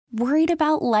Worried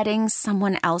about letting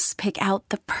someone else pick out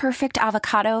the perfect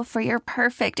avocado for your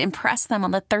perfect impress them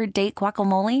on the third date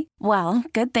guacamole? Well,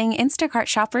 good thing Instacart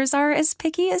shoppers are as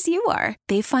picky as you are.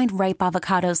 They find ripe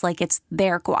avocados like it's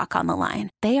their guac on the line.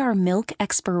 They are milk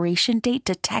expiration date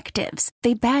detectives.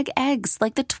 They bag eggs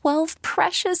like the 12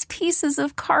 precious pieces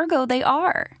of cargo they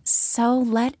are. So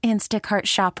let Instacart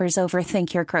shoppers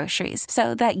overthink your groceries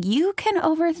so that you can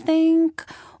overthink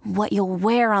what you'll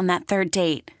wear on that third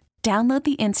date. Download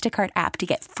the Instacart app to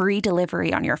get free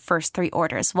delivery on your first 3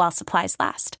 orders while supplies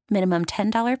last. Minimum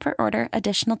 $10 per order.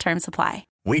 Additional terms apply.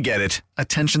 We get it.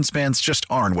 Attention spans just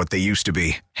aren't what they used to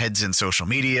be. Heads in social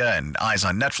media and eyes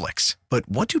on Netflix. But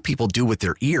what do people do with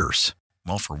their ears?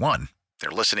 Well, for one, they're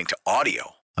listening to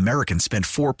audio. Americans spend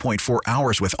 4.4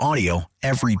 hours with audio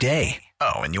every day.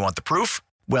 Oh, and you want the proof?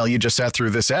 Well, you just sat through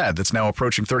this ad that's now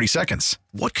approaching 30 seconds.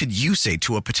 What could you say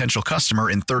to a potential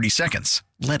customer in 30 seconds?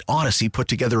 Let Odyssey put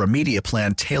together a media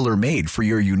plan tailor-made for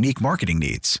your unique marketing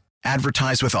needs.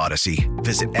 Advertise with Odyssey.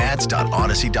 Visit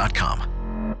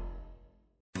ads.odyssey.com.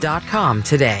 .com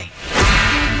today.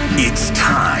 It's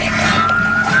time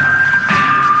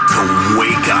to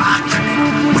wake up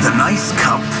with a nice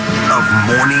cup of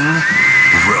morning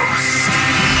roast.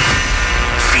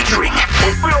 Featuring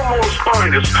Fillmore's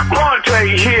finest, Bonta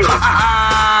here.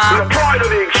 The pride of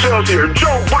the Excelsior,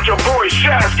 Joe Butcher Boy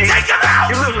Shasky. Take him out!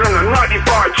 You're listening to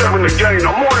 95.7 The Game,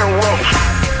 the morning roast.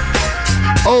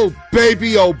 Oh,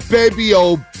 baby, oh, baby,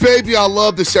 oh, baby. I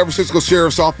love the San Francisco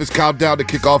Sheriff's Office countdown to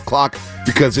kickoff clock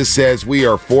because it says we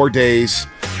are 4 days,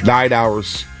 9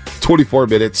 hours, 24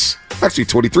 minutes, actually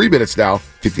 23 minutes now,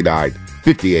 59,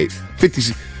 58,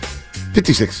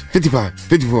 56, 55,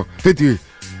 54, 58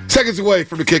 seconds away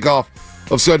from the kickoff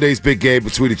of Sunday's big game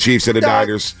between the Chiefs and the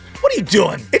Niners. What are you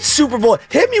doing? It's Super Bowl.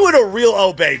 Hit me with a real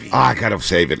oh baby. I gotta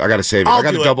save it. I gotta save it. I'll I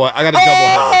gotta do double. it. I gotta double.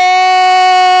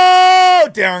 Oh,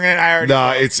 dang it! I already.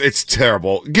 No, it's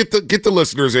terrible. Get the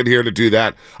listeners in here to do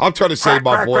that. I'm trying to save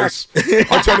my voice.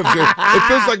 I'm trying to. It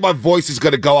feels like my voice is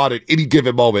going to go out at any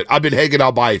given moment. I've been hanging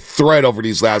out by a thread over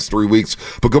these last 3 weeks.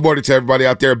 But good morning to everybody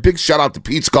out there. Big shout out to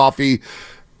Pete's Coffee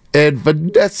and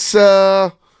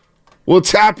Vanessa.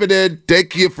 What's happening?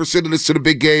 Thank you for sending us to the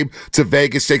big game to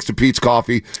Vegas. Thanks to Pete's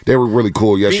Coffee. They were really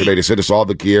cool yesterday. They sent us all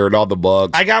the gear and all the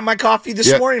mugs. I got my coffee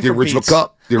this morning. The from original Pete's.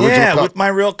 cup. The original cup. With my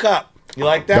real cup. You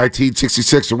like that?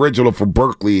 1966 original from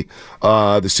Berkeley,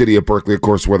 the city of Berkeley, of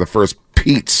course, where the first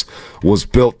Pete's was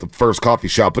built, the first coffee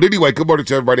shop. But anyway, good morning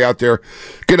to everybody out there.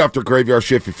 Get after graveyard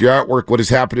shift. If you're at work, what is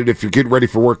happening? If you're getting ready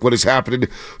for work, what is happening?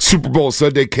 Super Bowl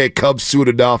Sunday can't come soon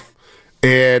enough.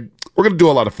 And we're going to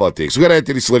do a lot of fun things. We got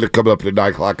Anthony Slater coming up in the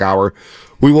 9 o'clock hour.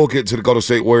 We will get into the Golden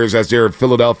State Warriors as they're in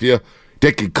Philadelphia.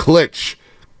 They can clinch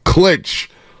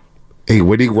a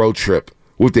winning road trip.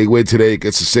 What they win today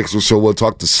against the Sixers. So we'll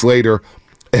talk to Slater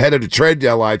ahead of the trade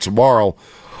deadline tomorrow.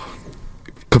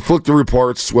 Conflicting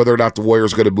reports whether or not the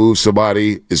Warriors are going to move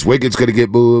somebody. Is Wiggins going to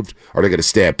get moved? Are they going to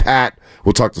stand pat?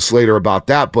 We'll talk to Slater about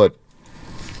that. But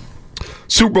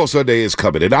Super Bowl Sunday is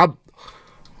coming. And I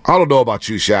don't know about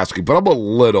you, Shasky, but I'm a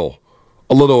little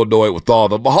annoyed with all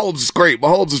of them. Mahomes is great.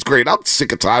 I'm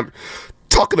sick of time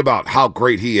talking about how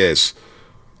great he is.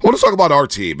 I want to talk about our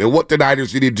team and what the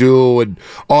Niners need to do and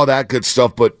all that good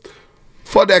stuff, but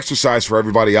fun exercise for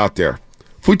everybody out there.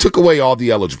 If we took away all the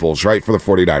eligibles, right, for the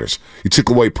 49ers, you took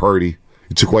away Purdy,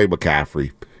 you took away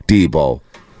McCaffrey, Debo,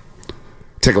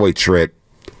 take away Trent,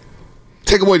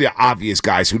 take away the obvious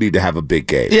guys who need to have a big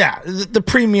game. Yeah, the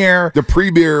premier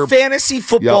fantasy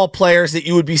football players that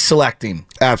you would be selecting.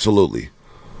 Absolutely.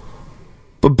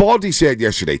 But Baldy said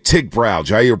yesterday,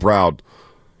 Jair Brown,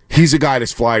 he's a guy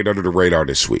that's flying under the radar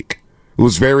this week. It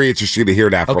was very interesting to hear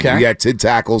that from him. He had 10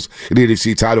 tackles in the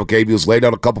NFC title game. He was laying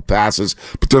out a couple passes,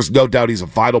 but there's no doubt he's a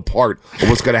vital part of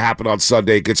what's going to happen on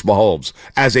Sunday against Mahomes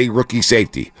as a rookie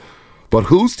safety. But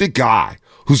who's the guy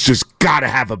who's just got to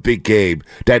have a big game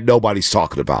that nobody's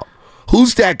talking about?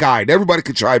 Who's that guy? And everybody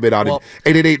can chime in on it.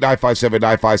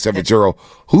 888-957-9570.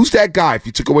 Who's that guy, if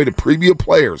you took away the premium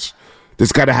players,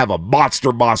 that's got to have a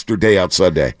monster day on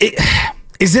Sunday?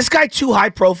 Is this guy too high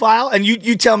profile? And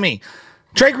you tell me.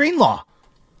 Dre Greenlaw.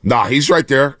 Nah, he's right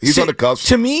there. He's on the cusp.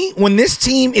 To me, when this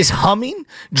team is humming,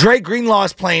 Dre Greenlaw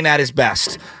is playing at his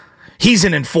best. He's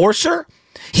an enforcer.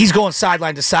 He's going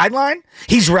sideline to sideline.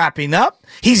 He's wrapping up.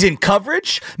 He's in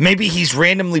coverage. Maybe he's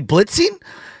randomly blitzing.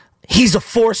 He's a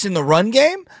force in the run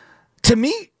game. To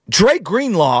me, Dre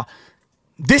Greenlaw,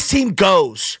 this team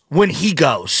goes when he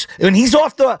goes. When he's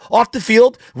off the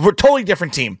field, we're a totally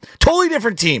different team. Totally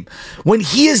different team. When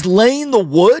he is laying the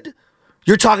wood,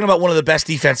 you're talking about one of the best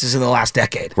defenses in the last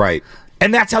decade. Right.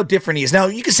 And that's how different he is. Now,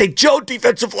 you can say, Joe,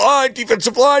 defensive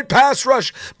line, pass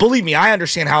rush. Believe me, I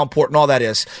understand how important all that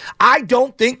is. I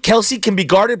don't think Kelsey can be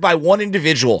guarded by one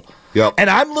individual. Yep. And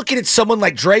I'm looking at someone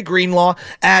like Dre Greenlaw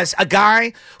as a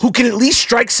guy who can at least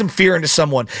strike some fear into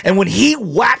someone. And when he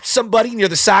whaps somebody near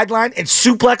the sideline and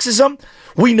suplexes them,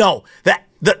 we know that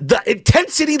the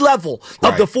intensity level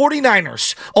of the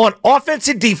 49ers on offense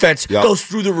and defense goes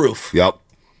through the roof. Yep.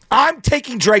 I'm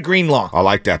taking Dre Greenlaw. I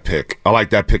like that pick. I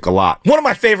like that pick a lot. One of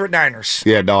my favorite Niners.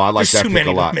 Yeah, no, I like There's that too pick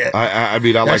many a lot. to admit. I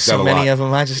mean, I like that a lot. There's so many of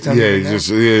them. I just don't even know.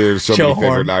 There's so many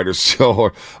favorite Niners.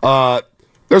 So,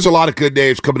 there's a lot of good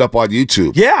names coming up on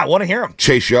YouTube. Yeah, I want to hear them.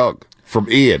 Chase Young from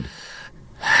Ian.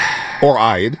 Or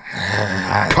Ian.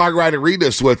 Conrad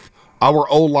Arenas with our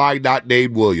O-line not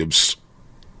named Williams.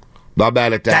 Not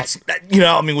mad at that.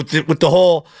 With the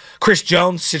whole Chris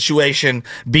Jones situation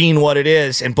being what it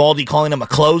is and Baldy calling him a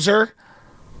closer.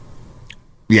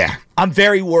 Yeah. I'm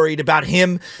very worried about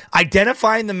him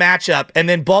identifying the matchup, and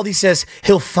then Baldy says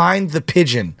he'll find the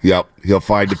pigeon. Yep, he'll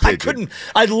find the pigeon.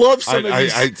 I love some of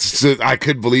these. I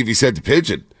couldn't believe he said the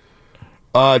pigeon.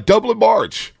 Dublin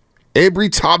March.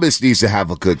 Ambry Thomas needs to have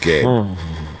a good game.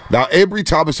 Now, Ambry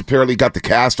Thomas apparently got the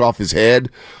cast off his head.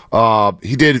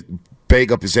 He did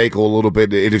bang up his ankle a little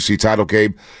bit in the NFC title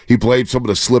game. He blamed some of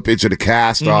the slippage of the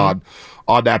cast on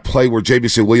that play where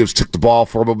Jamison Williams took the ball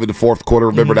from him in the fourth quarter.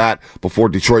 Remember that? Before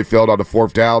Detroit failed on the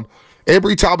fourth down.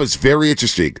 Ambry Thomas, very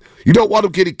interesting. You don't want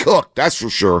him getting cooked, that's for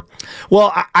sure.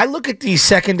 Well, I look at the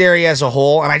secondary as a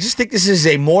whole, and I just think this is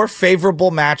a more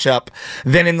favorable matchup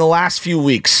than in the last few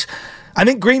weeks. I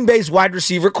think Green Bay's wide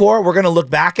receiver core, we're going to look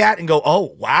back at and go,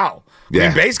 oh, wow.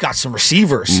 Green Bay's got some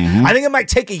receivers. I think it might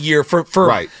take a year for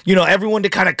everyone to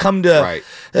kind of come to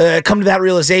that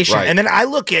realization. And then I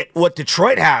look at what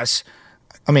Detroit has.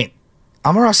 I mean,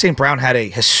 Amon-Ra St. Brown had a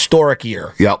historic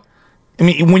year. Yep. I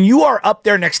mean, when you are up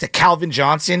there next to Calvin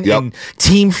Johnson in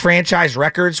team franchise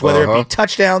records, whether it be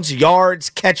touchdowns, yards,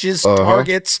 catches,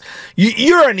 targets,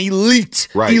 you're an elite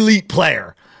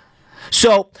player.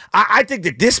 So I think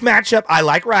that this matchup, I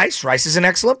like Rice. Rice is an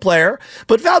excellent player.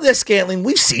 But Valdez-Scantling,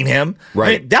 we've seen him. Right.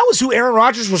 I mean, that was who Aaron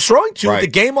Rodgers was throwing to with the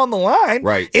game on the line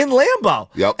in Lambeau.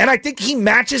 Yep. And I think he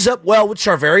matches up well with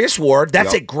Charvarius Ward.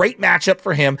 That's a great matchup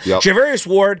for him. Charvarius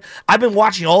Ward, I've been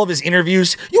watching all of his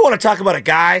interviews. You want to talk about a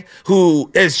guy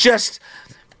who is just,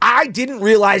 I didn't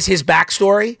realize his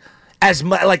backstory. As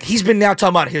much, like he's been now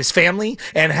talking about his family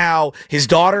and how his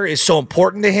daughter is so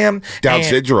important to him. Down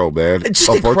syndrome, man. It's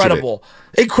just incredible.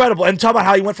 And talk about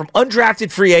how he went from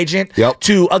undrafted free agent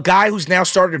to a guy who's now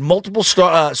started multiple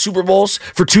Super Bowls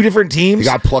for two different teams. He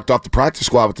got plucked off the practice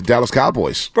squad with the Dallas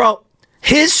Cowboys. Bro,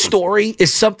 his story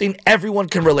is something everyone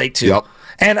can relate to. Yep.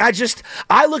 And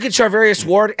I look at Charvarius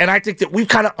Ward, and I think that we've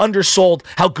kind of undersold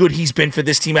how good he's been for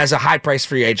this team as a high-priced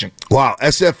free agent. Wow,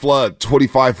 SF Flood,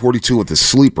 25-42 with a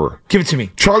sleeper. Give it to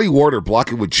me. Charlie Warner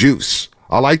blocking with juice.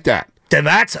 I like that. Then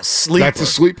that's a sleeper. That's a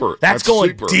sleeper. That's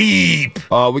going deep.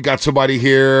 We got somebody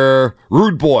here,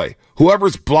 Rude Boy.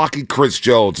 Whoever's blocking Chris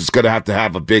Jones is going to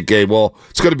have a big game. Well,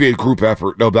 it's going to be a group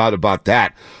effort, no doubt about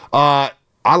that.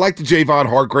 I like the Javon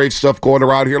Hargrave stuff going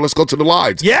around here. Let's go to the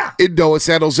lines. Yeah. Indo and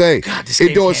San Jose. God, this game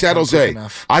Indo and can't San come quick Jose.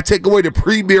 enough. I take away the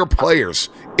premier players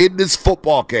in this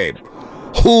football game.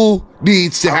 Who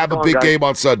needs to have a big game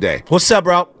on Sunday? What's up,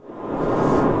 bro?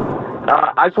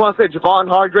 I just want to say Javon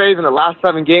Hargrave in the last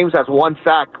 7 games has 1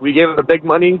 sack. We gave him the big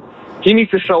money. He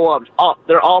needs to show up.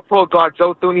 They're all pro guard.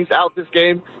 Joe Thuney's out this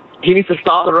game. He needs to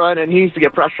stop the run, and he needs to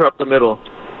get pressure up the middle.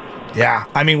 Yeah,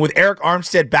 I mean, with Eric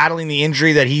Armstead battling the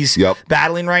injury that he's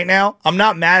battling right now, I'm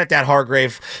not mad at that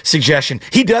Hargrave suggestion.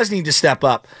 He does need to step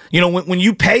up. You know, when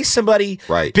you pay somebody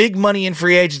big money in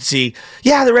free agency,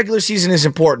 the regular season is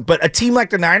important. But a team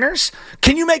like the Niners,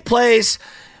 can you make plays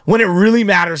when it really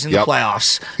matters in the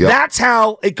playoffs? That's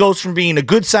how it goes from being a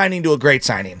good signing to a great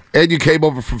signing. And you came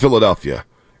over from Philadelphia.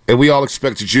 And we all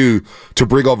expected you to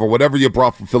bring over whatever you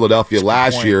brought from Philadelphia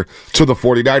last year to the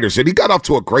 49ers. And he got off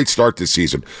to a great start this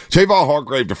season. Javon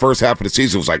Hargrave, the first half of the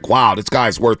season, was like, wow, this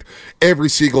guy's worth every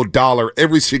single dollar,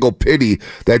 every single penny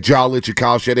that John Lynch and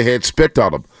Kyle Shanahan spent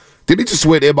on him. Then he just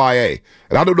went MIA.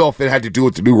 And I don't know if it had to do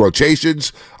with the new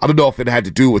rotations. I don't know if it had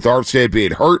to do with Armstead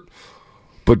being hurt.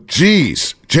 But,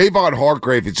 geez, Javon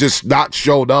Hargrave is just not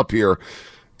showing up here.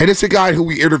 And it's a guy who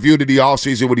we interviewed in the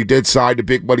offseason when he did sign the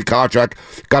big money contract,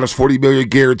 got his $40 million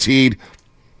guaranteed.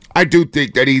 I do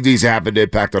think that he needs to have an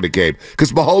impact on the game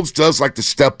because Mahomes does like to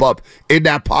step up in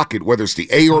that pocket, whether it's the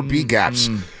A or B gaps.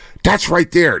 That's right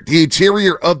there. The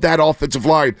interior of that offensive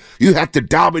line, you have to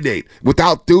dominate.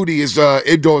 Without duty, as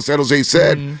Indo and San Jose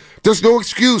said, there's no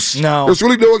excuse. No. There's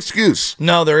really no excuse.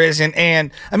 No, there isn't. And,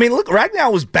 I mean, look,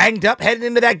 Ragnow was banged up heading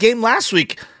into that game last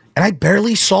week. and I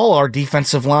barely saw our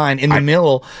defensive line in the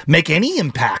middle make any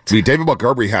impact. I mean, David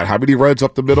Montgomery had how many runs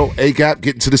up the middle? A-gap,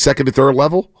 getting to the second and third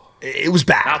level? It was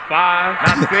bad. Not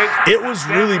 5, not 6. It was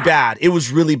really bad. It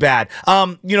was really bad.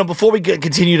 Before we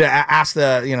continue to ask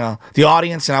the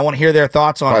audience, and I want to hear their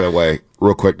thoughts on. By the way,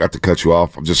 real quick, not to cut you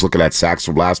off, I'm just looking at sacks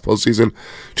from last postseason.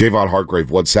 Javon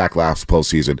Hargrave, 1 sack last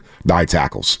postseason, 9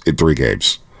 tackles in 3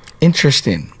 games.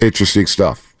 Interesting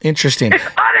stuff. Interesting. It's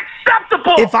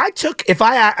unacceptable.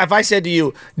 If I said to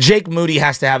you, Jake Moody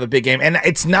has to have a big game, and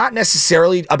it's not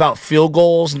necessarily about field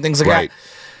goals and things like Right. that.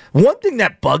 One thing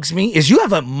that bugs me is you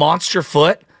have a monster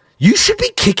foot. You should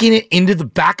be kicking it into the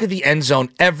back of the end zone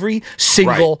every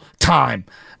single time.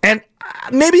 And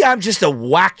maybe I'm just a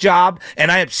whack job and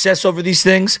I obsess over these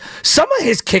things. Some of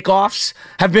his kickoffs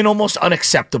have been almost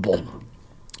unacceptable.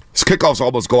 His kickoffs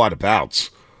almost go out of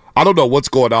bounds. I don't know what's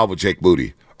going on with Jake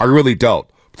Moody. I really don't.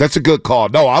 That's a good call.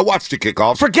 No, I watched the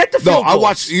kickoffs. Forget the field goals. I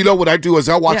watch. You know what I do is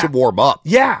I watch him warm up.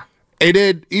 Yeah. And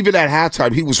then even at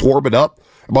halftime, he was warming up.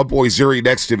 My boy Zuri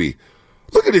next to me.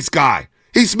 Look at this guy.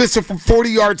 He's missing from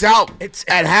 40 yards out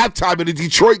at halftime in the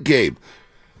Detroit game.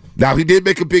 Now, he did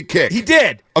make a big kick. He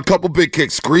did. A couple big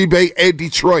kicks, Green Bay and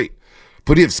Detroit.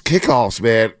 But his kickoffs,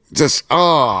 man, just,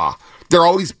 they're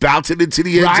always bouncing into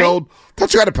the end zone.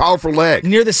 Thought you had a powerful leg.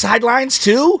 Near the sidelines,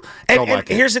 too. And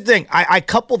here's the thing. I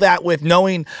couple that with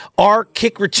knowing our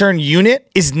kick return unit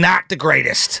is not the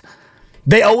greatest.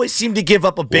 They always seem to give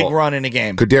up a big run in a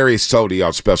game. Kadarius Toney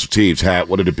on special teams had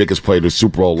one of the biggest plays in the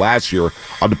Super Bowl last year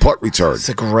on the punt return. It's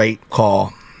a great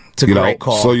call. It's a great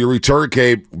call. So your return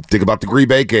game, think about the Green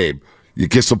Bay game. You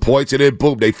get some points, and then,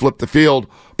 boom, they flip the field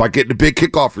by getting a big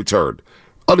kickoff return.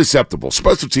 Unacceptable.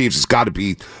 Special teams has got to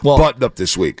be buttoned up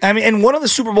this week. I mean, and one of the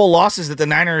Super Bowl losses that the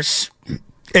Niners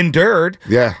endured,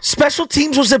 special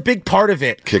teams was a big part of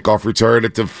it. Kickoff return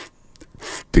at the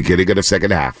beginning of the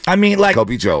second half. I mean, like,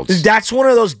 Kobe Jones. That's one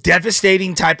of those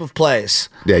devastating type of plays.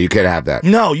 Yeah, you can't have that.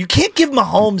 No, you can't give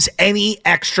Mahomes any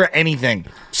extra anything.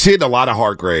 Seeing a lot of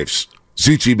Hargraves.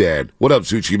 Zucci Man. What up,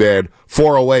 Zucci Man?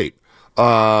 408.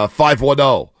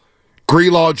 510.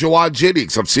 Greenlaw, Jawan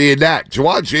Jennings. I'm seeing that.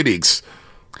 Jawan Jennings.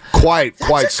 Quite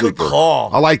sleeper. Good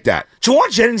call. I like that. Jawan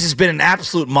Jennings has been an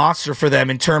absolute monster for them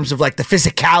in terms of like the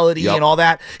physicality and all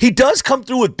that. He does come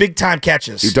through with big time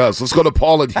catches. He does. Let's go to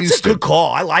Paul in Houston. That's a good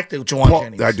call. I like the Jawan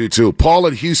Jennings. I do too. Paul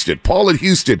in Houston.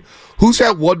 Who's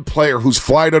that one player who's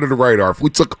flying under the radar? If we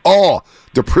took all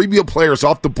the premium players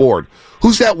off the board,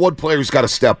 who's that one player who's got to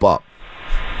step up?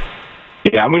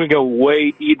 Yeah, I'm going to go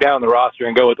way down the roster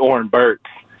and go with Oren Burks.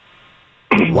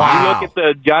 Wow. Look at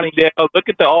the Johnny Dale. Look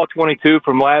at the All-22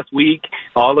 from last week.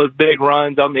 All those big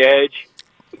runs on the edge.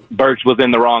 Burks was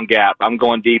in the wrong gap. I'm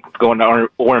going deep, going to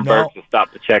Oren Burks to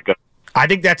stop the checkup. I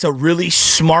think that's a really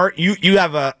smart. You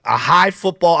have a high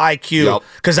football IQ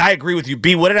because I agree with you.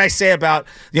 B, what did I say about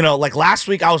like last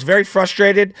week? I was very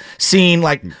frustrated seeing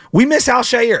we miss Al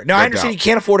Shair. Now I understand you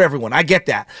can't afford everyone. I get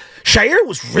that. Shair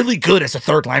was really good as a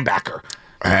third linebacker.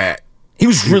 He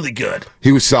was really good.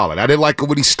 He was solid. I didn't like it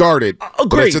when he started.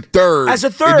 But as a third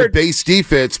in the base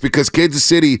defense, because Kansas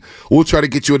City will try to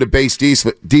get you in the base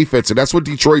defense, and that's what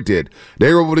Detroit did.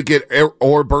 They were able to get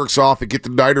Oren Burks off and get the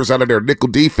Niners out of their nickel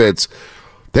defense.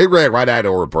 They ran right at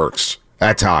Oren Burks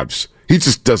at times. He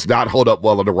just does not hold up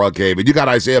well in the run game. And you got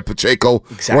Isaiah Pacheco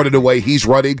running the way he's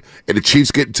running, and the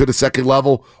Chiefs getting to the second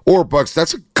level. Or Bucks,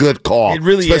 that's a good call. It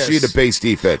really especially is. in the base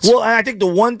defense. Well, and I think the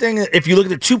one thing, if you look at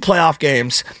the 2 playoff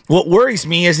games, what worries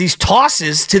me is these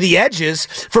tosses to the edges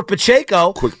for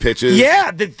Pacheco. Quick pitches.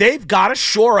 Yeah, that they've got to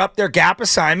shore up their gap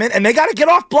assignment, and they got to get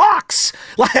off blocks.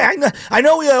 Like I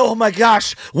know, oh my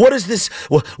gosh, what is this?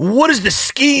 What is the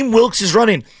scheme Wilkes is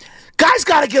running? Guys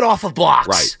got to get off of blocks.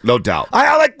 Right, no doubt.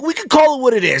 We can call it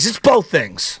what it is. It's both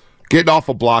things. Getting off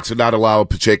of blocks and not allowing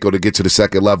Pacheco to get to the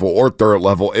second level or third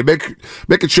level, and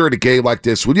making sure in a game like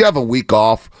this, when you have a week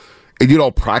off and you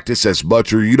don't practice as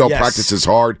much or you don't practice as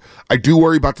hard, I do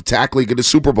worry about the tackling in the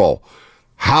Super Bowl.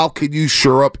 How can you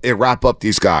shore up and wrap up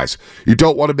these guys? You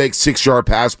don't want to make 6-yard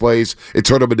pass plays and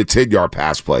turn them into 10-yard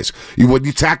pass plays. When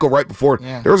you tackle right before,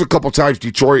 there was a couple times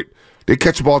Detroit, they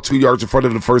catch the ball 2 yards in front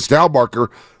of the first down marker.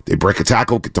 They break a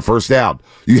tackle, get the first down.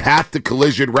 You have to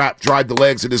collision wrap, drive the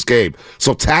legs in this game.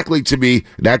 So tackling to me,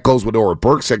 that goes with Oren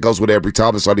Burks, that goes with Ambry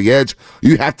Thomas on the edge.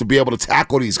 You have to be able to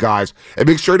tackle these guys and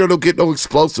make sure they don't get no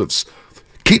explosives.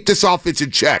 Keep this offense in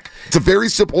check. It's a very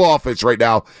simple offense right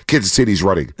now Kansas City's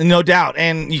running. No doubt,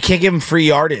 and you can't give him free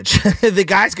yardage. The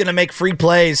guy's going to make free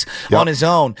plays on his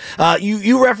own.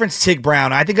 You referenced Tig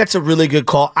Brown. I think that's a really good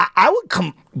call. I would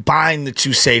buying the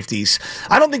two safeties.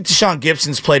 I don't think Deshaun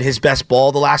Gibson's played his best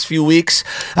ball the last few weeks.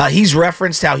 He's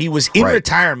referenced how he was in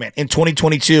retirement in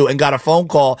 2022 and got a phone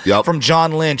call from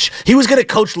John Lynch. He was going to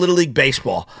coach Little League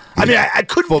Baseball. I mean, I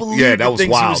couldn't believe the things he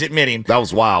was admitting. That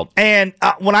was wild. And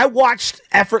when I watched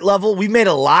effort level, we made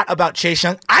a lot about Chase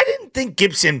Young. I didn't think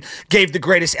Gibson gave the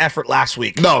greatest effort last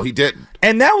week. No, he didn't.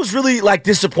 And that was really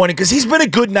disappointing because he's been a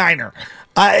good Niner.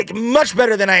 Much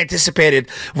better than I anticipated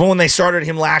when they started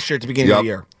him last year at the beginning of the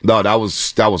year. No, that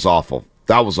was awful.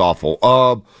 That was awful.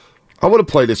 I want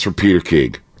to play this from Peter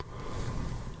King.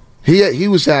 He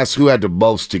was asked who had the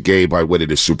most to gain by winning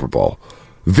the Super Bowl.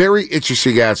 Very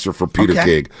interesting answer from Peter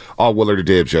King on Willard and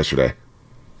Dibs yesterday.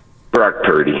 Brock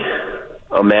Purdy.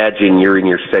 Imagine you're in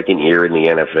your second year in the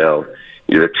NFL.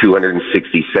 You're the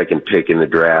 262nd pick in the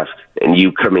draft, and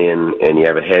you come in and you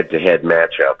have a head-to-head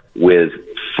matchup with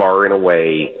far and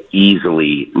away,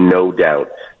 easily, no doubt,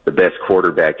 the best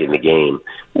quarterback in the game,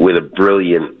 with a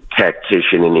brilliant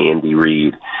tactician in Andy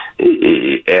Reid,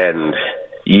 and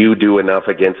you do enough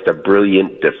against a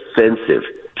brilliant defensive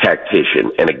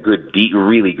tactician and a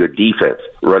really good defense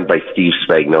run by Steve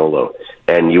Spagnuolo,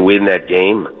 and you win that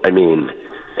game. I mean,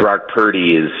 Brock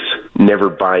Purdy is never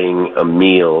buying a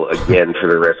meal again for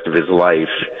the rest of his life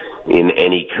in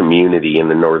any community in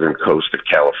the northern coast of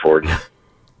California.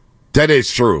 That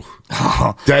is true.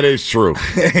 That is true.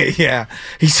 Yeah.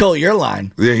 He stole your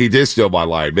line. Yeah, he did steal my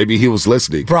line. Maybe he was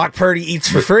listening. Brock Purdy eats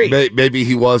for free. Maybe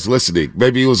he was listening.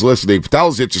 But that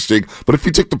was interesting. But if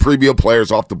you took the premium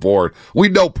players off the board, we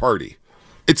know Purdy.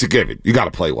 It's a given. You got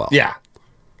to play well. Yeah.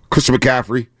 Christian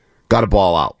McCaffrey, got to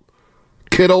ball out.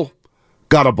 Kittle,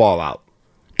 got to ball out.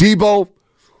 Debo,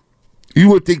 you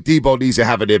would think Debo needs to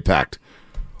have an impact.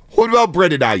 What about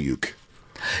Brandon Ayuk?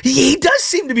 He does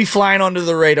seem to be flying under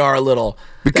the radar a little.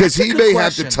 Because he may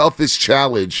have the toughest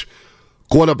challenge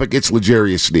going up against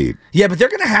L'Jarius Sneed. Yeah, but they're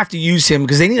going to have to use him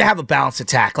because they need to have a balanced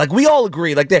attack. Like, we all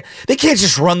agree. Like, they can't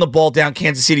just run the ball down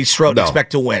Kansas City's throat and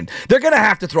expect to win. They're going to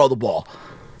have to throw the ball.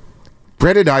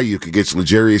 Brandon Ayuk against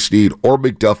L'Jarius Sneed or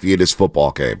McDuffie in this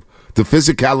football game. The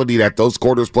physicality that those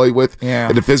quarters play with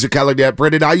and the physicality that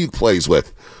Brandon Ayuk plays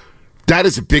with. That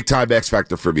is a big-time X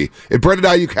factor for me. And Brandon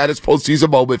Ayuk had his postseason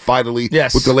moment finally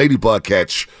with the Ladybug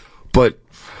catch. But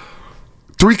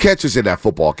 3 catches in that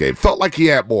football game. Felt like he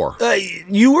had more.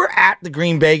 You were at the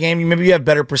Green Bay game. Maybe you have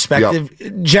better perspective.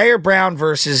 Yep. Jair Brown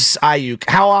versus Ayuk.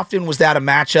 How often was that a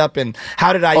matchup, and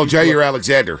how did Ayuk... Oh, Jair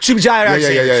Alexander. Jair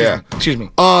Alexander. Yeah. Excuse me.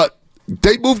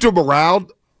 They moved him around.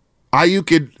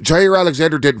 Ayuk and Jair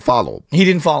Alexander didn't follow him. He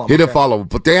didn't follow him. He didn't follow him.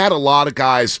 But they had a lot of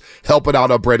guys helping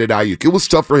out on Brandon Ayuk. It was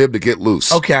tough for him to get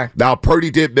loose. Okay. Now,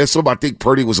 Purdy did miss him. I think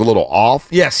Purdy was a little off.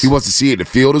 Yes. He wasn't seeing the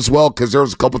field as well because there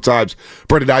was a couple times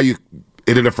Brandon Ayuk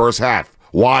in the first half,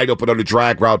 wide open on the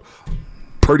drag route.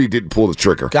 Purdy didn't pull the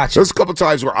trigger. Gotcha. There was a couple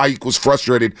times where Ayuk was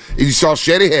frustrated, and you saw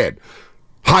Shanahan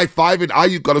high-fiving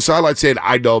Ayuk on the sideline saying,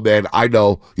 I know, man, I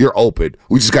know. You're open.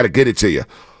 We just got to get it to you.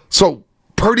 So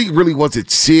Purdy really wasn't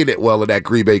seeing it well in that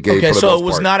Green Bay game. Okay, for the so most it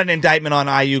was part. not an indictment on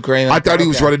Ayuk or anything. I thought he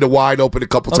was running the wide open a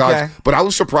couple times, but I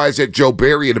was surprised that Joe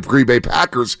Barry and the Green Bay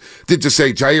Packers did just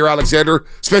say Jair Alexander,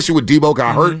 especially when Debo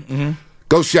got hurt,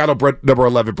 go shadow number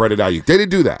 11, Brandon Ayuk. They didn't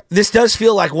do that. This does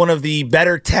feel like one of the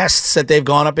better tests that they've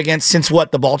gone up against since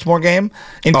the Baltimore game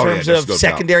in terms of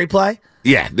secondary play?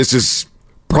 Yeah, this is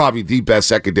probably the best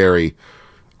secondary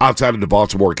outside of the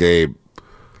Baltimore game.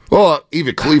 Well,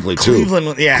 even Cleveland, too.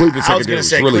 Cleveland secondary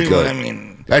was really good. I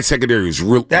mean, that secondary was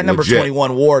real. That number legit.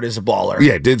 21 Ward is a baller.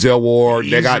 Yeah, Denzel Ward.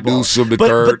 They got Newsome the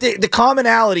third. But the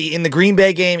commonality in the Green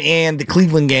Bay game and the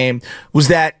Cleveland game was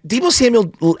that Deebo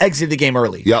Samuel exited the game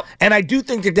early. Yep. And I do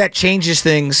think that changes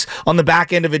things on the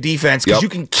back end of a defense because you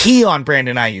can key on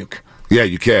Brandon Ayuk. Yeah,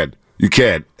 you can. You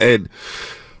can. And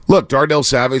look, Darnell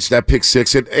Savage, that pick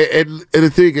six. And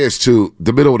the thing is, too,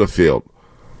 the middle of the field.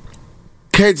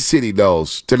 Kansas City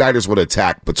knows the Niners would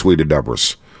attack between the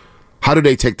numbers. How do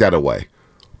they take that away?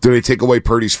 Do they take away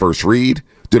Purdy's first read?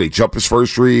 Do they jump his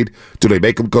first read? Do they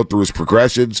make him go through his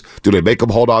progressions? Do they make him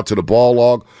hold on to the ball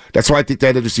long? That's why I think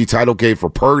that NFC title game for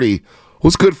Purdy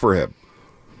was good for him.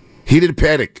 He didn't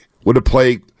panic when the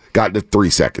play got into 3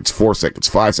 seconds, 4 seconds,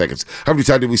 5 seconds. How many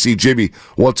times did we see Jimmy,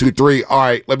 1, 2, 3, all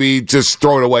right, let me just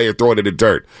throw it away and throw it in the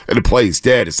dirt, and the play's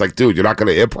dead. It's like, dude, you're not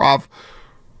going to improv?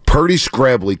 Purdy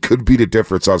scrambling could be the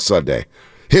difference on Sunday.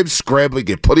 Him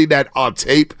scrambling and putting that on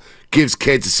tape gives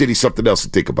Kansas City something else to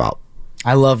think about.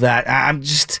 I love that. I'm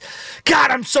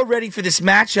so ready for this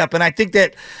matchup, and I think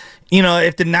that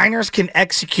if the Niners can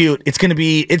execute, it's going to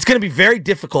be very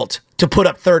difficult to put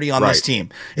up 30 on this team.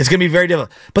 It's going to be very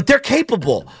difficult, but they're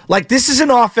capable. Like, this is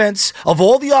an offense of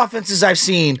all the offenses I've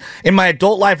seen in my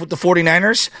adult life with the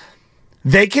 49ers.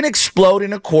 They can explode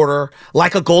in a quarter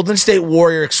like a Golden State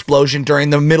Warrior explosion during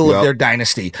the middle of their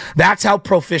dynasty. That's how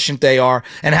proficient they are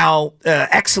and how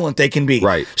excellent they can be.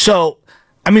 Right. So,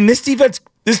 I mean, this defense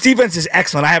is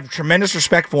excellent. I have tremendous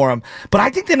respect for them, but I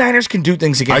think the Niners can do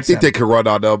things against them. I think they can run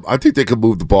on them. I think they can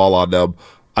move the ball on them.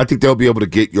 I think they'll be able to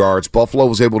get yards. Buffalo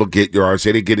was able to get yards.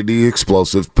 They didn't get any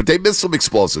explosives, but they missed some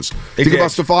explosives. Think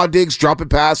about Stephon Diggs dropping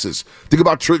passes. Think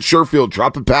about Trent Sherfield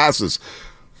dropping passes.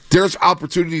 There's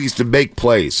opportunities to make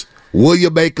plays. Will you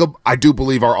make them? I do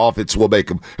believe our offense will make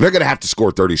them. They're going to have to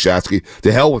score 30, Shasky.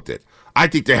 To hell with it. I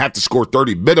think they have to score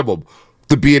 30 minimum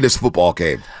to be in this football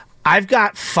game. I've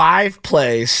got 5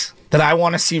 plays that I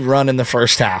want to see run in the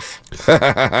first half.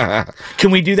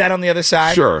 Can we do that on the other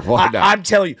side? Sure. Why not? I'm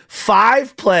telling you,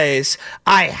 5 plays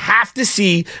I have to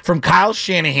see from Kyle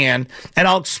Shanahan, and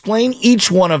I'll explain each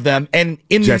one of them and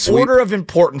in the order of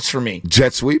importance for me.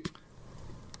 Jet sweep.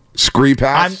 Screen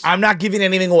pass. I'm not giving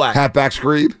anything away. Halfback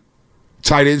screen.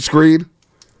 Tight end screen.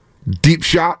 Deep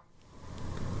shot.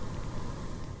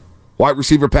 Wide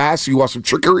receiver pass. You want some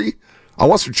trickery? I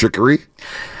want some trickery.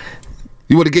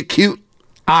 You want to get cute?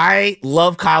 I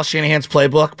love Kyle Shanahan's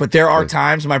playbook, but there are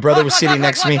times my brother was sitting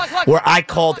next to me where I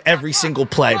called every single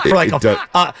play for like a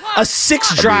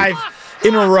 6-drive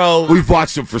in a row. We've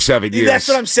watched him for 7 years. That's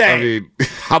what I'm saying. I mean,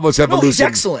 how much evolution? He's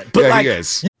excellent. But he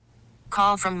is.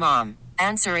 Call from mom.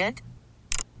 Answer it.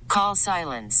 Call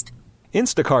silenced.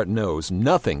 Instacart knows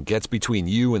nothing gets between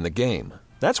you and the game.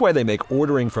 That's why they make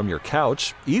ordering from your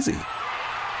couch easy.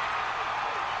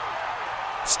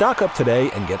 Stock up today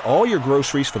and get all your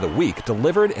groceries for the week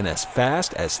delivered in as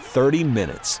fast as 30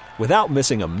 minutes without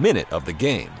missing a minute of the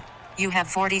game. You have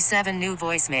 47 new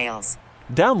voicemails.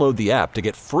 Download the app to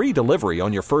get free delivery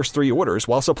on your first 3 orders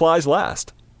while supplies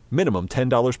last. Minimum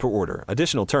 $10 per order.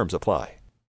 Additional terms apply.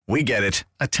 We get it.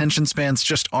 Attention spans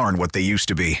just aren't what they used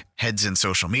to be. Heads in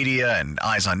social media and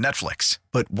eyes on Netflix.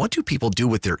 But what do people do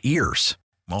with their ears?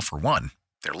 Well, for one,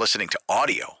 they're listening to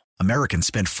audio. Americans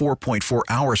spend 4.4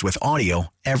 hours with audio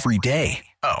every day.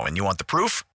 Oh, and you want the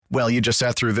proof? Well, you just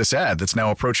sat through this ad that's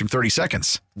now approaching 30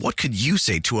 seconds. What could you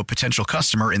say to a potential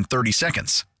customer in 30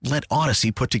 seconds? Let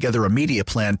Odyssey put together a media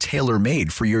plan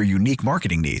tailor-made for your unique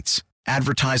marketing needs.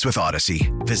 Advertise with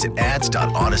Odyssey. Visit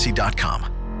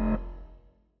ads.odyssey.com.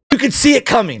 You could see it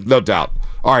coming. No doubt.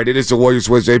 All right, it is the Warriors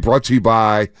Wednesday, brought to you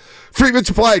by Freeman's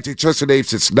Appliance. They trust the name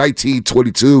since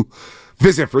 1922.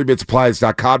 Visit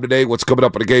freemansappliance.com today. What's coming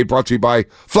up in the game brought to you by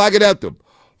Flag and Anthem.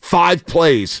 5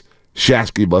 plays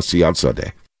Shasky must see on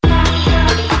Sunday.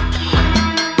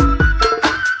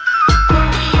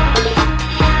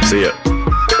 See ya.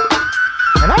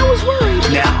 And I was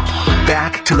worried. Now,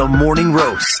 back to the morning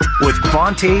roast with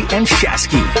Bonta and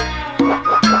Shasky.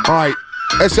 All right.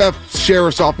 SF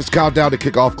Sheriff's Office countdown to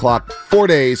kickoff clock. 4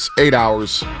 days, 8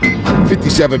 hours,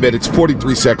 57 minutes,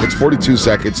 43 seconds, 42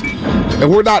 seconds.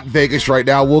 And we're not in Vegas right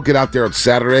now. We'll get out there on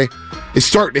Saturday. It's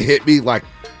starting to hit me like,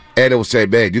 Anna will say,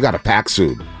 man, you got to pack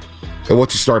soon. And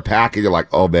once you start packing, you're like,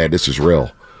 oh, man, this is real.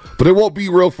 But it won't be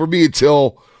real for me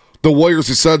until the Warriors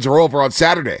and Suns are over on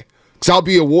Saturday. Because I'll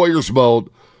be in Warriors mode.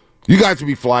 You guys will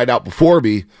be flying out before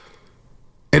me.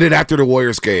 And then after the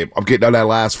Warriors game, I'm getting on that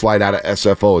last flight out of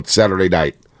SFO. It's Saturday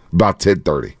night, about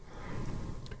 10:30.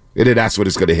 And then that's when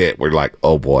it's going to hit. We're like,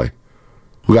 oh, boy,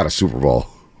 we got a Super Bowl.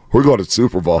 We're going to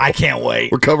Super Bowl. I can't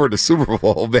wait. We're covering the Super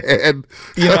Bowl, man.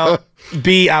 You know,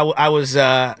 I was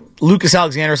Lucas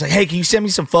Alexander was like, hey, can you send me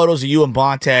some photos of you and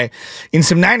Bonta in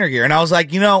some Niner gear? And I was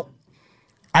like, you know,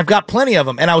 I've got plenty of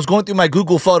them. And I was going through my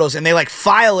Google Photos, and they like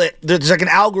file it. There's like an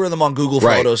algorithm on Google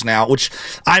Photos now, which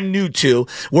I'm new to,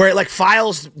 where it like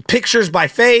files pictures by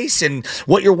face and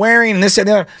what you're wearing and this and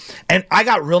that. And I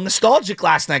got real nostalgic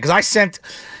last night because I sent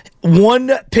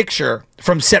one picture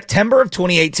from September of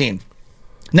 2018.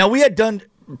 Now, we had done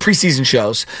preseason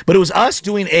shows, but it was us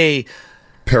doing a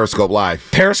Periscope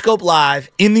Live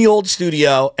in the old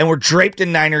studio, and we're draped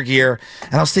in Niner gear.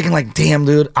 And I was thinking, like, damn,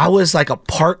 dude, I was like a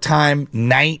part-time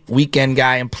night weekend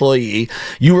guy employee.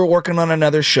 You were working on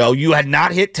another show. You had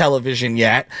not hit television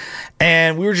yet.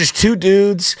 And we were just 2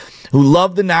 dudes who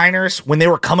loved the Niners when they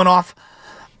were coming off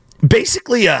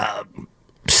basically a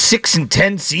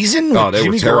 6-10 season with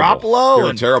Jimmy Garoppolo. They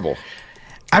were terrible.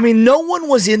 I mean, no one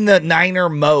was in the Niner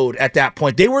mode at that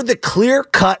point. They were the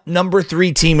clear-cut number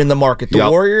 3 team in the market. The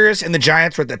Warriors and the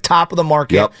Giants were at the top of the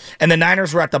market, and the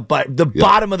Niners were at the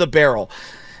bottom of the barrel.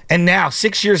 And now,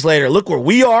 6 years later, look where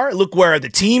we are, look where the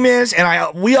team is, and I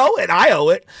owe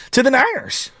it to the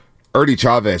Niners. Ernie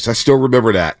Chavez, I still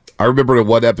remember that. I remember in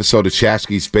one episode of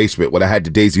Shasky's Basement when I had the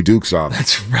Daisy Dukes on.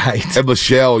 That's right. And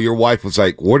Michelle, your wife, was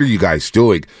like, "What are you guys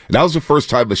doing?" And that was the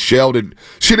first time Michelle didn't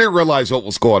realize what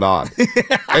was going on.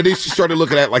 And then she started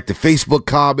looking at like the Facebook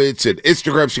comments and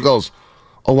Instagram. She goes,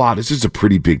 "Oh wow, this is a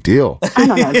pretty big deal." I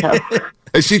don't know, Joe.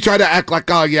 And she tried to act like,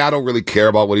 "Oh yeah, I don't really care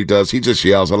about what he does. He just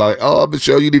yells." I'm like, "Oh,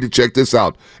 Michelle, you need to check this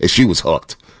out." And she was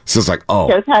hooked. So it's like, oh.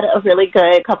 Joe's had a really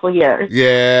good couple years.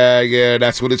 Yeah,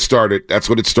 that's when it started.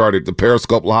 The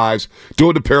Periscope Lives.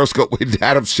 Doing the Periscope when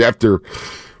Adam Schefter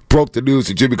broke the news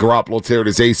that Jimmy Garoppolo teared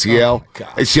his ACL.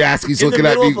 Oh, and Shasky's looking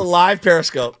at me. In the middle of a live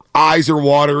Periscope. Eyes are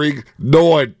watering,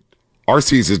 knowing our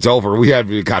season's over. We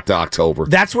haven't even got to October.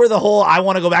 That's where the whole I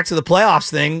want to go back to the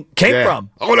playoffs thing came from.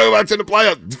 I want to go back to the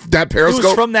playoffs. That Periscope? It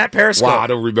was from that Periscope. Wow, I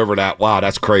don't remember that. Wow,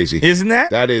 that's crazy. Isn't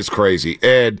that? That is crazy.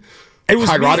 And it was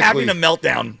me having a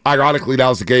meltdown. Ironically, that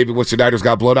was the game in which the Niners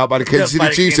got blown out by the Kansas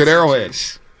City Chiefs at Arrowhead.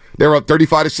 They were up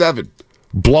 35-7,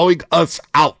 blowing us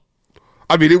out.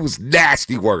 I mean, it was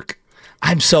nasty work.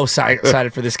 I'm so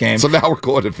excited for this game. So now we're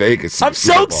going to Vegas. I'm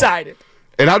so excited.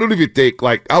 And I don't even think,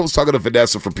 like, I was talking to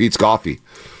Vanessa from Pete's Coffee,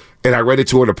 and I ran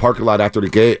into her in the parking lot after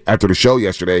the show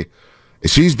yesterday, and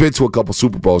she's been to a couple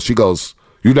Super Bowls. She goes,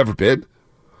 "You've never been?"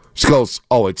 She goes,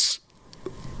 "Oh,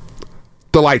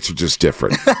 the lights are just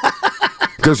different."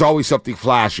 There's always something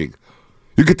flashing.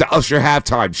 You get the Usher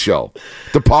halftime show,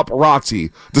 the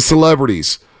paparazzi, the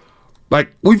celebrities.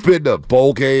 Like, we've been to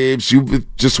bowl games. You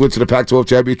just went to the Pac-12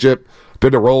 championship,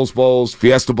 been to Rose Bowls,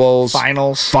 Fiesta Bowls.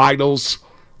 Finals.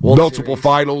 Multiple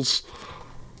finals.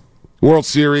 World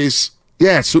Series.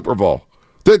 Yeah, Super Bowl.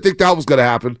 Didn't think that was going to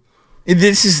happen.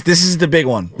 This is the big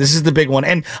one. This is the big one.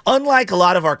 And unlike a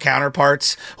lot of our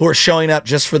counterparts who are showing up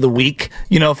just for the week,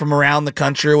 from around the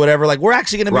country or whatever, like, we're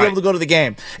actually going to be able to go to the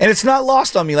game. And it's not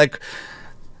lost on me. Like,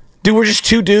 dude, we're just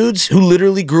two dudes who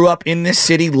literally grew up in this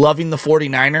city loving the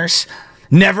 49ers.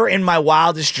 Never in my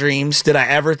wildest dreams did I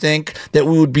ever think that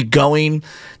we would be going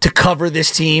to cover this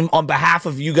team on behalf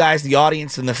of you guys, the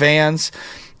audience and the fans.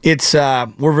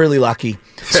 We're really lucky.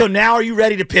 So now are you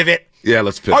ready to pivot? Yeah,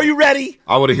 let's pivot. Are you ready?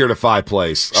 I want to hear the 5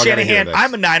 plays. Shanahan,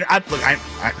 I'm a Niner.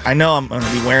 I know I'm going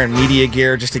to be wearing media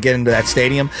gear just to get into that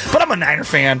stadium, but I'm a Niner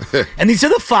fan. And these are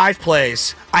the 5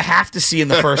 plays I have to see in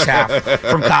the first half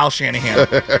from Kyle Shanahan.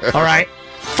 All right?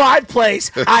 5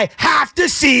 plays I have to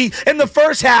see in the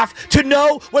first half to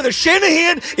know whether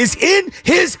Shanahan is in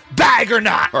his bag or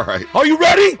not. All right. Are you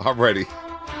ready? I'm ready.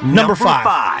 Number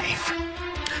 5.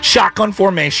 Shotgun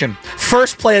formation.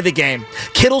 First play of the game.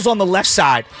 Kittle's on the left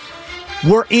side.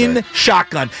 We're in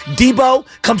shotgun. Debo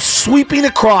comes sweeping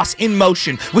across in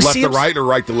motion. Left to right or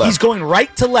right to left? He's going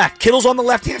right to left. Kittle's on the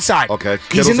left-hand side. Okay.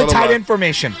 He's in the tight end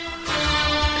formation.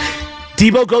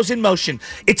 Debo goes in motion.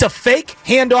 It's a fake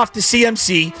handoff to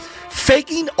CMC,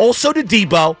 faking also to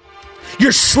Debo.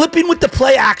 You're slipping with the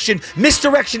play action,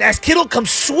 misdirection as Kittle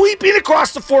comes sweeping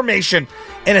across the formation.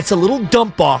 And it's a little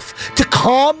dump off to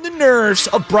calm the nerves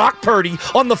of Brock Purdy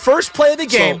on the first play of the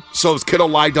game. So is Kittle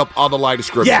lined up on the line of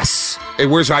scrimmage? Yes.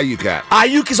 And where's Ayuk at?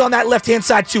 Ayuk is on that left-hand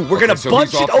side, too. We're going to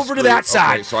bunch it over to that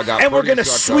side. Okay, so I got and we're going to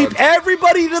sweep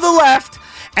everybody to the left.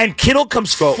 And Kittle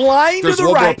comes flying to the right. There's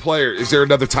one more player. Is there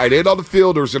another tight end on the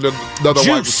field, or is there another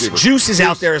wide receiver? Juice is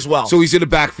out there as well. So he's in the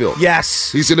backfield.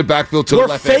 Yes. He's in the backfield to the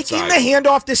left-hand side. We're faking the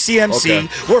handoff to CMC.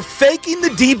 Okay. We're faking the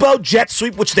Debo jet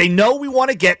sweep, which they know we want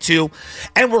to get to.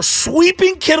 And we're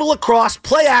sweeping Kittle across,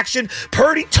 play action.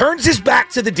 Purdy turns his back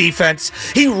to the defense.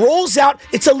 He rolls out.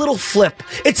 It's a little flip.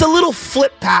 It's a little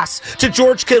flip pass to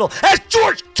George Kittle. As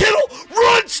George Kittle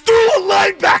runs through a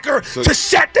linebacker to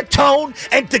set the tone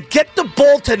and to get the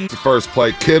ball to the first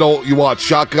play. Kittle, you want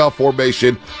shotgun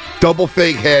formation, double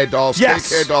fake handoff,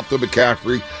 fake handoff to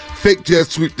McCaffrey, fake jet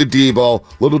sweep to Debo,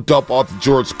 little dump off to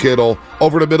George Kittle,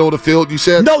 over the middle of the field, you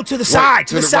said? No, to the side,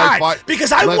 to the side. Right,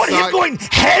 because I want him going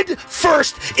head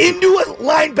first into a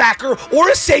linebacker or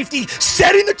a safety,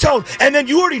 setting the tone. And then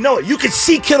you already know it. You can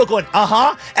see Kittle going,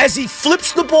 as he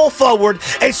flips the ball forward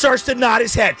and starts to nod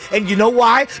his head. And you know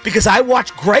why? Because I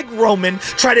watched Greg Roman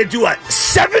try to do a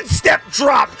 7-step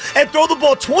drop and throw the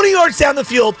ball 20 yards down the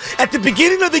field at the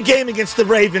beginning of the game against the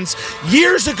Ravens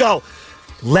years ago.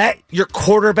 Let your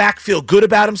quarterback feel good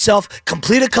about himself,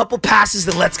 complete a couple passes,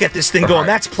 and let's get this thing going. Right.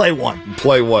 That's play 1.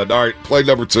 Play 1. All right, play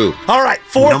number 2. All right,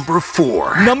 Number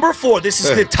 4. Number 4. This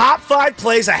is the top 5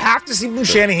 plays I have to see from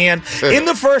Shanahan in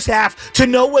the first half to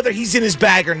know whether he's in his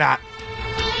bag or not.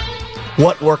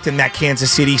 What worked in that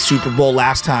Kansas City Super Bowl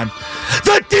last time?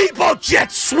 The Debo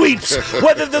jet sweeps.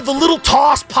 Whether they're the little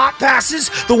toss pop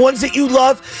passes, the ones that you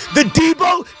love, the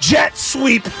Debo jet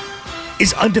sweep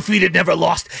is undefeated, never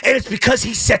lost, and it's because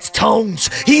he sets tones.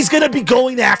 He's going to be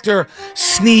going after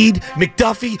Snead,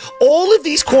 McDuffie, all of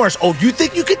these corners. Oh, you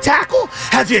think you can tackle?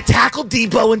 Have you tackled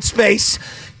Debo in space?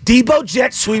 Debo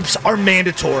jet sweeps are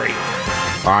mandatory.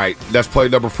 All right, that's play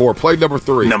number 4. Play number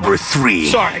 3. Number 3.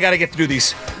 Sorry, I got to get through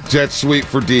these. Jet sweep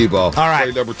for Debo. All right.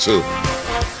 Play number 2.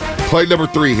 Play number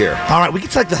 3 here. All right, we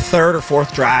get to like the 3rd or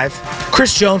 4th drive.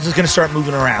 Chris Jones is going to start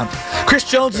moving around. Chris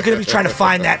Jones is going to be trying to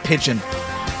find that pigeon.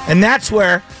 And that's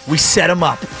where we set him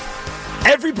up.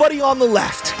 Everybody on the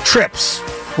left trips.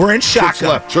 We're in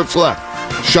shotgun. Trips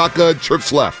left. Shotgun,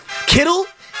 trips left. Kittle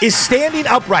is standing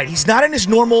upright. He's not in his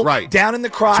normal down in the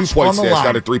crotch 2-point on the stance, line.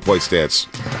 not a 3-point stance.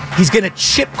 He's going to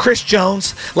chip Chris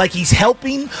Jones like he's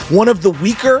helping one of the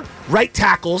weaker right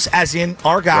tackles, as in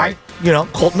our guy,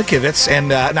 Colt McKivitz, and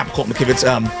not Colt McKivitz,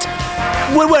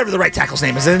 whatever the right tackle's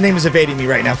name is. The name is evading me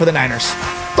right now for the Niners.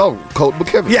 Oh, Colt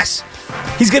McKivitz. Yes.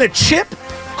 He's going to chip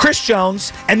Chris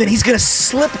Jones, and then he's going to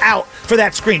slip out for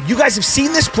that screen. You guys have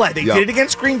seen this play. They did it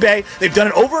against Green Bay. They've done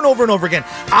it over and over and over again.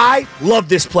 I love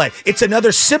this play. It's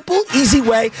another simple, easy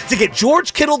way to get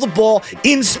George Kittle the ball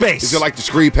in space. Is it like the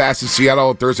screen pass in Seattle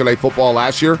on Thursday Night Football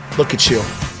last year? Look at you.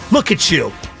 Look at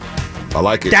you. I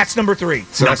like it. That's number 3.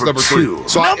 So that's number 3.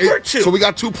 So number 2. So we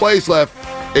got 2 plays left,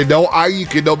 and no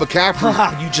Ayuk and no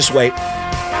McCaffrey. You just wait.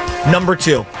 Number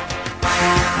 2.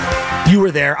 You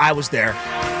were there. I was there.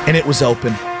 And it was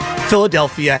open.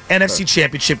 Philadelphia, NFC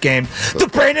Championship game. The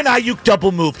Brandon Ayuk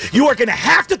double move. You are going to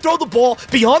have to throw the ball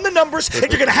beyond the numbers,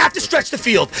 and you're going to have to stretch the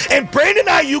field. And Brandon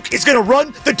Ayuk is going to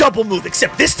run the double move,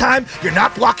 except this time you're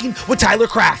not blocking with Tyler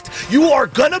Kraft. You are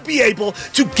going to be able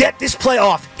to get this play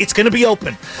off. It's going to be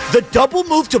open. The double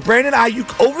move to Brandon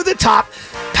Ayuk over the top,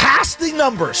 past the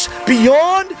numbers,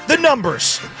 beyond the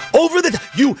numbers, over the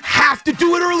you have to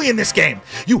do it early in this game.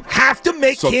 You have to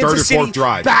make Kansas City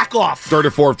back off. 3rd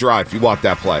or 4th drive. You want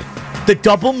that play. The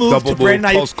double move to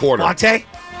Brandon Ayuk. Post corner. Monte,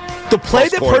 the play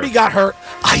that Purdy got hurt,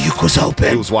 Ayuk was open.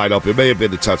 It was wide open. It may have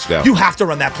been the touchdown. You have to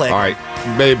run that play. All right.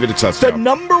 It may have been a touchdown. The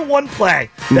number 1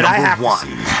 play that I have to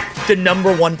see. The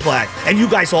number 1 play. And you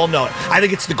guys all know it. I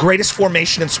think it's the greatest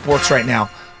formation in sports right now.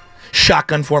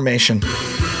 Shotgun formation.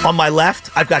 On my left,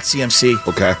 I've got CMC.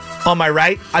 Okay. On my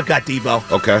right, I've got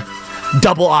Debo. Okay.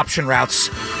 Double option routes.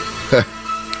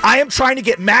 I am trying to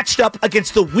get matched up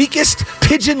against the weakest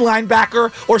pigeon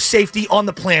linebacker or safety on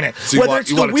the planet. So whether it's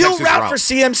the wheel route for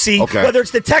CMC, whether it's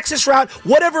the Texas route,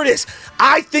 whatever it is.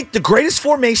 I think the greatest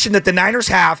formation that the Niners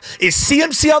have is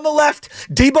CMC on the left,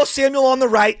 Debo Samuel on the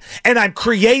right, and I'm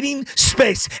creating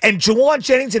space. And Juwan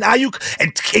Jennings and Ayuk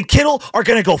and Kittle are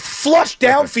going to go flush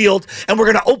downfield, and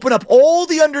we're going to open up all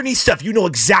the underneath stuff. You know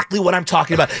exactly what I'm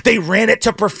talking about. They ran it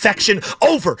to perfection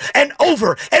over and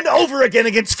over and over again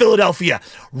against Philadelphia.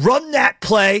 Run that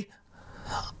play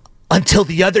until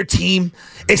the other team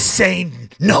is saying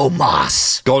no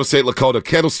mas. Golden State Lakota.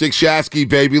 Candlestick Shasky,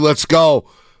 baby. Let's go.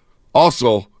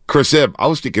 Also, Chris M., I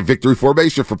was thinking victory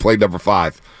formation for play number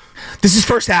 5. This is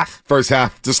first half. First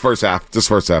half. Just first half.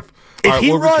 If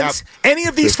he runs any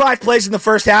of these 5 plays in the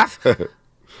first half,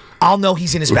 I'll know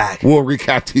he's in his bag. We'll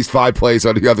recap these 5 plays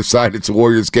on the other side. It's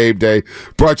Warriors Game Day.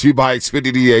 Brought to you by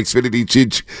Xfinity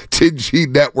 10G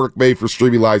Network, made for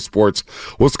streaming live sports.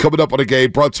 What's coming up on the game?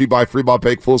 Brought to you by Fremont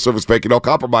Bank, full service banking, no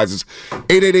compromises.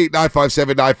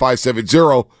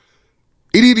 888-957-9570.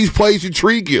 Any of these plays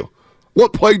intrigue you?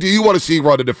 What play do you want to see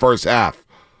run in the first half?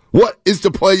 What is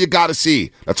the play you got to see?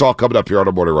 That's all coming up here on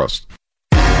the Morning Roast.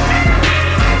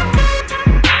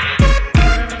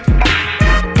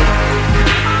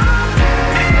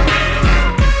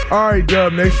 All right,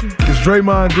 Dub Nation, it's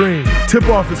Draymond Green.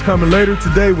 Tip-off is coming later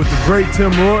today with the great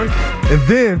Tim Roy. And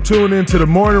then tune in to the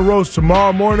Morning Roast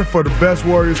tomorrow morning for the best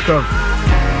Warriors coverage.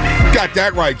 Got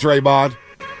that right, Draymond.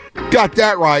 Got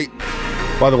that right.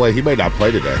 By the way, he may not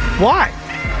play today. Why?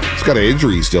 He's got an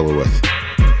injury he's dealing with.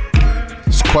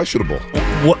 It's questionable.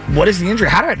 What is the injury?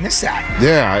 How did I miss that?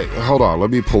 Yeah, hold on. Let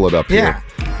me pull it up here.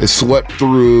 It swept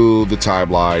through the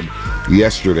timeline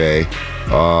yesterday.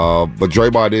 But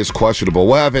Draymond is questionable.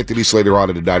 We'll have Anthony Slater on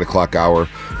at the 9 o'clock hour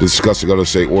discussing Golden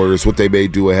State Warriors, what they may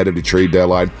do ahead of the trade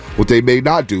deadline, what they may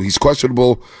not do. He's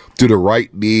questionable due to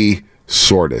right knee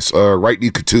soreness, right knee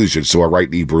contusion, so a right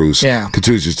knee bruise. Yeah.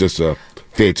 Contusion is just a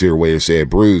fancier way of saying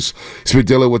bruise. He's been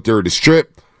dealing with during the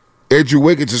strip. Andrew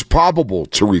Wiggins is probable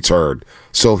to return,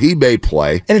 so he may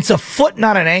play. And it's a foot,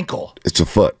 not an ankle. It's a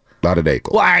foot, not an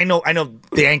ankle. Well, I know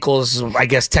the ankle is, I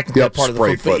guess, technically a part of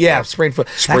the foot. Yeah, sprained foot.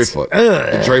 Sprained foot.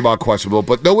 And Draymond questionable,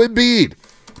 but no Embiid.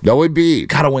 No Embiid.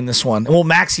 Got to win this one. Well,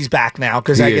 Maxi's back now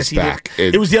because I guess he back.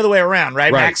 It was the other way around,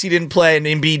 right? Maxi didn't play and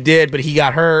Embiid did, but he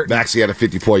got hurt. Maxi had a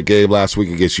 50-point game last week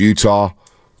against Utah.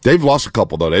 They've lost a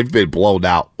couple, though. They've been blown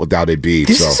out without Embiid.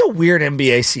 This is a weird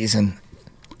NBA season.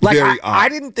 Like, I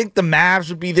didn't think the Mavs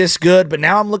would be this good, but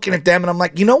now I'm looking at them and I'm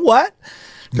like, you know what?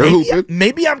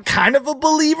 Maybe I'm kind of a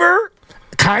believer.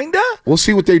 Kinda. We'll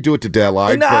see what they do at the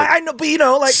deadline. No, I know, but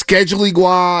like scheduling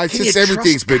wise, just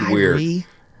everything's been weird.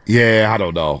 Yeah, I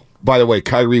don't know. By the way,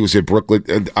 Kyrie was in Brooklyn,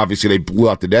 and obviously they blew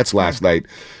out the Nets last night.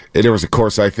 And there was a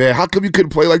courtside fan. How come you couldn't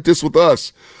play like this with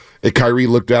us? And Kyrie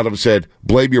looked at him and said,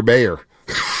 "Blame your mayor."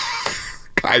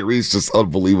 Kyrie's just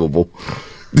unbelievable.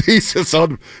 It's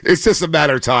just a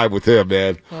matter of time with him,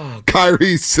 man. Oh,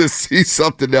 he's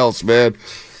something else, man.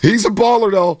 He's a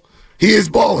baller, though. He is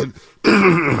balling.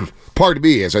 Pardon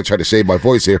me as I try to save my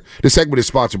voice here. This segment is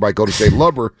sponsored by Golden State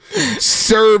Lumber.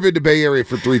 Serving the Bay Area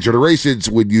for 3 generations.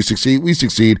 When you succeed, we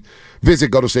succeed.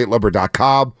 Visit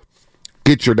GoldenStateLumber.com.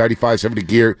 Get your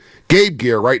 95-70 game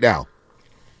gear right now.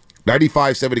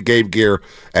 95-70 game gear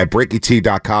at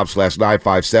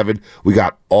BreakingT.com/957. We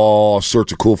got all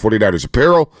sorts of cool 49ers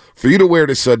apparel for you to wear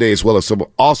this Sunday, as well as some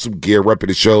awesome gear repping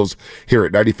the shows here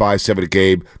at 95-70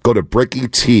 Game. Go to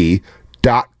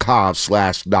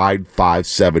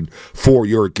BreakingT.com/957 for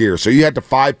your gear. So you had the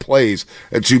 5 plays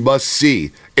that you must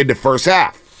see in the first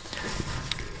half.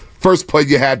 First play,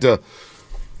 you had to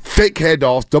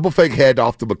double fake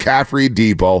handoff to McCaffrey and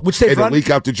Debo, which they've run, leak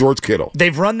out to George Kittle.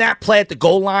 They've run that play at the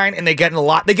goal line, and they get a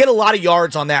lot of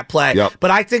yards on that play. Yep.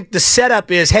 But I think the setup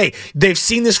is, hey, they've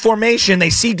seen this formation. They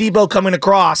see Debo coming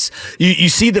across. You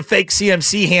see the fake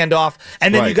CMC handoff,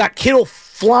 and then you got Kittle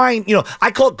flying.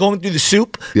 I call it going through the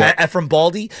soup from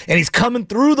Baldy, and he's coming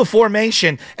through the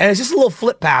formation, and it's just a little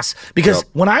flip pass. Because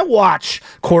when I watch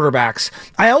quarterbacks,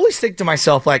 I always think to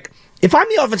myself, like, if I'm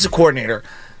the offensive coordinator,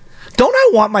 don't I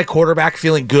want my quarterback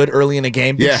feeling good early in a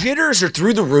game? The jitters are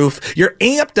through the roof. You're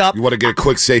amped up. You want to get a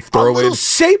quick, safe throw in?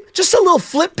 Just a little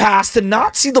flip pass to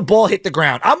not see the ball hit the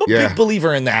ground. I'm a big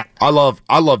believer in that. I love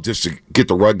just to get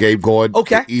the run game going.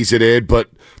 Okay. Ease it in. But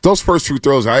those first 2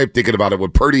 throws, I am thinking about it.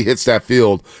 When Purdy hits that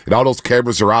field and all those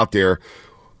cameras are out there,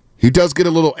 he does get a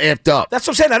little amped up. That's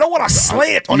what I'm saying. I don't want to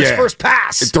slant on his first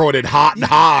pass. And throw it in hot and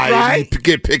high. Right? And you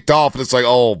get picked off, and it's like,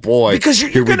 oh, boy. Because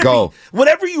here we go.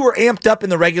 Whatever you were amped up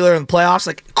in the regular and the playoffs,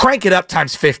 like, crank it up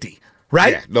times 50.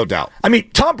 Right? Yeah, no doubt. I mean,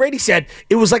 Tom Brady said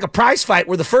it was like a prize fight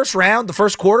where the first round, the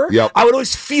first quarter, I would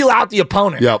always feel out the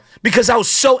opponent because I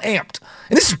was so amped.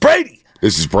 And this is Brady.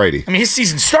 This is Brady. I mean, his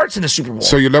season starts in the Super Bowl.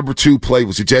 So your number 2 play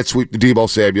was a jet sweep to Deebo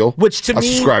Samuel. Which to me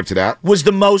subscribe to that. Was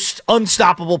the most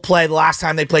unstoppable play the last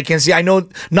time they played Kansas City. I know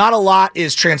not a lot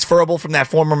is transferable from that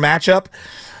former matchup,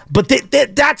 but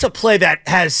that's a play that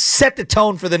has set the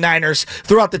tone for the Niners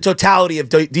throughout the totality of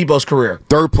Deebo's career.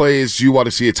 Third play is you want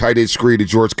to see a tight end screen to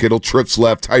George Kittle. Trips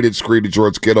left, tight end screen to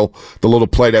George Kittle. The little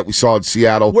play that we saw in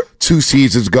Seattle 2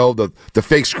 seasons ago. The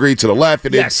fake screen to the left,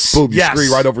 and then boom, you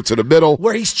screen right over to the middle.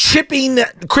 Where he's chipping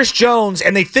Chris Jones,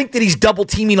 and they think that he's double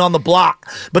teaming on the block,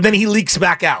 but then he leaks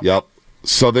back out. Yep.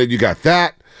 So then you got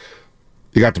that.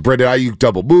 You got the Brandon Ayuk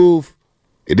double move.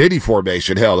 In any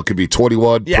formation, hell, it could be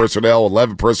 21 personnel,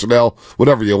 11 personnel,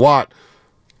 whatever you want.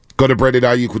 Go to Brandon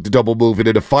Ayuk with the double move. And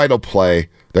then the final play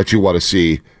that you want to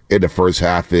see in the first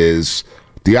half is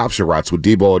the option routes with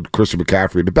Debo and Christian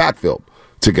McCaffrey in the backfield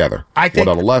together. One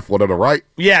on the left, one on the right.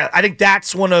 Yeah, I think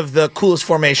that's one of the coolest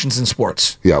formations in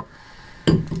sports. Yep.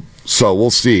 So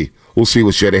we'll see. We'll see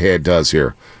what Shanahan does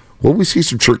here. Will we see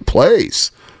some trick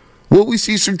plays? Will we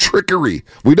see some trickery?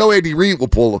 We know Andy Reid will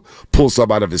pull some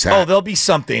out of his hat. Oh, there'll be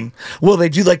something. Will they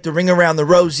do like the ring around the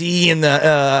rosy and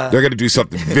the... They're going to do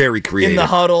something very creative. In the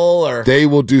huddle? Or they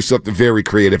will do something very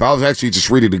creative. I was actually just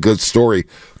reading a good story.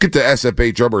 Get the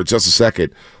SFA drummer in just a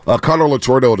second. Conor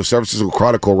Latorno of the San Francisco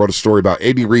Chronicle wrote a story about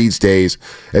Andy Reid's days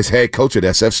as head coach at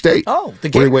SF State. Oh,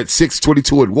 where he went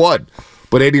 6-22-1.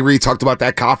 But Andy Reid talked about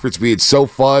that conference being so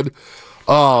fun.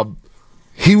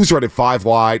 He was running 5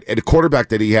 wide, and the quarterback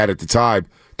that he had at the time,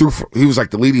 he was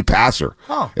like the leading passer.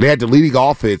 Oh. And they had the leading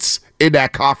offense in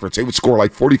that conference. They would score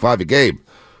like 45 a game.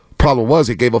 Problem was,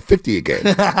 they gave up 50 a game.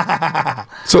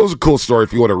 So it was a cool story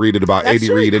if you want to read it about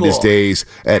Andy Reid in his days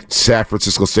at San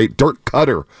Francisco State. Dirk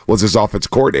Cutter was his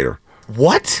offensive coordinator.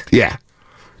 What? Yeah.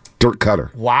 Dirk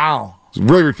Cutter. Wow. It's a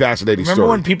really fascinating story.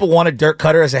 Remember when people wanted Dirk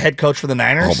Cutter as a head coach for the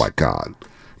Niners? Oh, my God.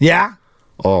 Yeah?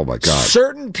 Oh, my God.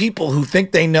 Certain people who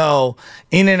think they know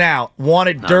in and out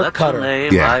wanted Dirk Cutter.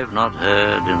 That's a name I've not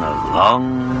heard in a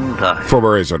long time.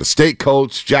 Former Arizona State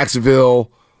coach,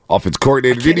 Jacksonville, offense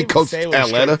coordinator. Did he coach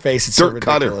Atlanta? Dirk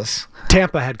Cutter.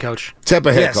 Tampa head coach.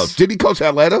 Tampa head coach. Did he coach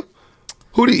Atlanta?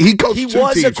 He coached 2 teams,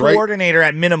 right? He was a coordinator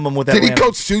at minimum with Atlanta. Did he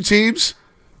coach 2 teams?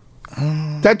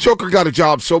 That joker got a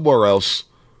job somewhere else.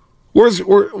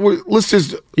 Let's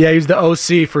just. Yeah, he's the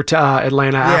OC for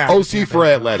Atlanta. Yeah. OC for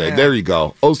Atlanta. Yeah. There you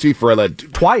go. OC for Atlanta.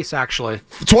 Twice, actually.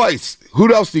 Twice.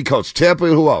 Who else did he coach? Tampa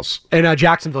and who else? In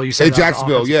Jacksonville, you said. In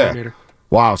Jacksonville, yeah.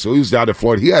 Wow, so he was down in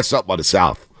Florida. He had something on the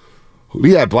South.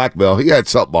 He had blackmail. He had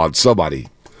something on somebody.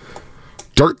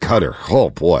 Dirt Cutter. Oh,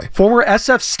 boy. Former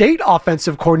SF State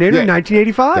offensive coordinator in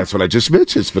 1985. That's what I just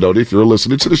mentioned, Spinoni, if you're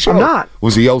listening to the show. I'm not.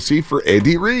 Was the OC for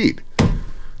Andy Reid.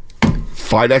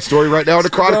 Find that story right now in the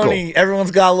Chronicle.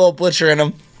 Everyone's got a little butcher in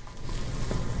them.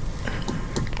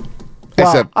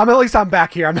 Well, at least I'm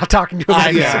back here. I'm not talking to him.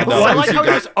 I like how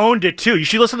you just owned it, too. You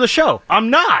should listen to the show. I'm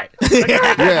not. Like, into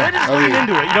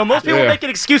it. You know, most people make an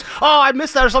excuse. Oh, I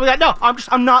missed that or something like that. No,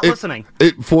 I'm not listening.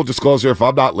 Full disclosure, if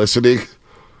I'm not listening,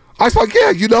 I was like,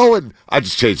 and I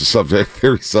just changed the subject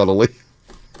very subtly.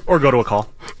 Or go to a call.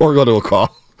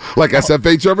 Like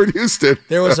SFA Trevor in Houston.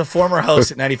 There was a former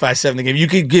host at 95.7 The Game. You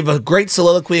could give a great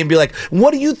soliloquy and be like,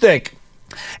 what do you think?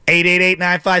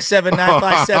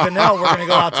 888-957-9570. We're going to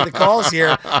go out to the calls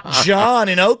here. John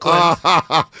in Oakland.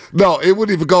 No, it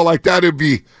wouldn't even go like that. It would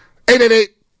be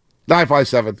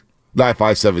 888-957-9570.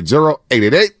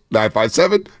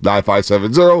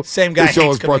 888-957-9570. Same guy. This show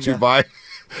is brought to you by...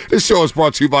 This show is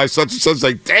brought to you by such and such.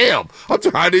 Like, damn, I'm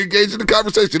trying to engage in the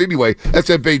conversation anyway. That's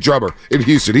that big drummer in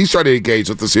Houston. He's trying to engage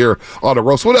with us here on the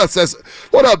roast. What else?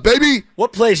 What up, baby?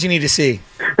 What plays you need to see?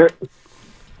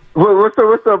 What's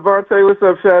up, Bonta? What's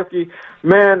up, Shasky?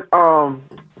 Man, I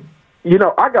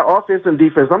got offense and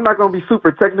defense. I'm not going to be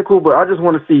super technical, but I just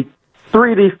want to see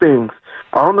three of these things.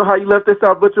 I don't know how you left this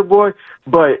out, Butcher Boy,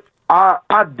 but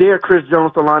I dare Chris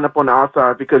Jones to line up on the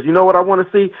outside because you know what I want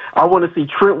to see? I want to see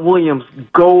Trent Williams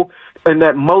go in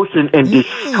that motion and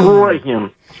destroy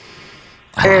him.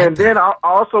 And then I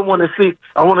also want to see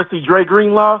Dre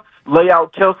Greenlaw lay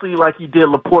out Kelsey like he did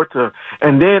Laporta.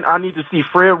 And then I need to see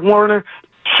Fred Warner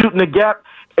shooting the gap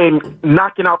and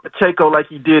knocking out Pacheco like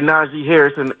he did Najee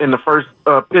Harris in the first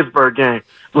Pittsburgh game.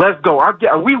 Let's go.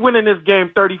 We winning this game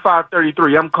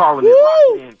 35-33. I'm calling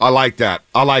it. I like that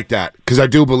because I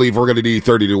do believe we're going to need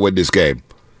 30 to win this game.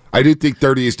 I do think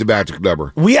 30 is the magic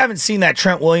number. We haven't seen that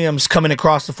Trent Williams coming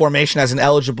across the formation as an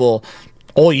eligible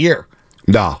all year.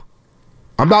 No.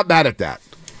 I'm not mad at that.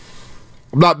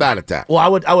 Well, I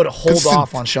would hold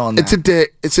off on showing that.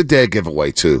 It's a dead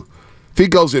giveaway, too. If he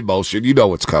goes in motion, you know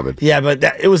what's coming. Yeah, but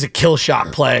it was a kill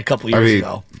shot play a couple years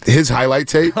ago. His highlight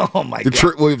tape. Oh, my God. The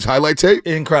Trent Williams highlight tape.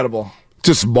 Incredible.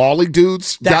 Just mauling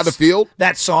dudes down the field.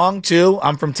 That song, too,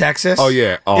 I'm from Texas. Oh,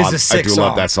 yeah. Is a sick song. I do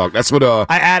love that song. That's what I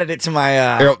added it to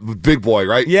my... Big Boy,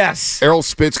 right? Yes. Errol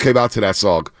Spitz came out to that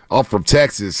song. I'm from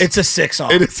Texas. It's a sick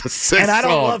song. It is a sick song. And I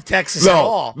don't love Texas at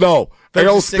all. No.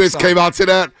 Errol Spitz came out to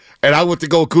that. And I went to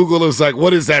go Google and was like,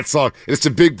 what is that song? It's the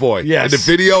Big Boy. Yes. In the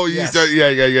video, yes.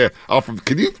 Yeah.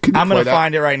 Can you I'm going to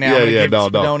find it right now. Yeah, no.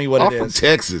 What I'm it from is.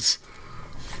 Texas.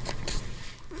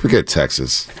 Forget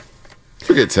Texas.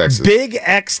 Big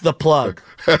X the plug.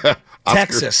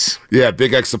 Texas. Yeah,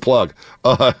 Big X the plug.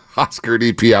 Oscar and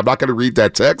EP. I'm not going to read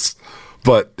that text,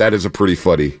 but that is a pretty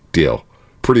funny deal.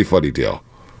 We're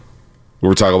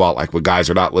talking about like when guys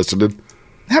are not listening.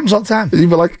 Happens all the time.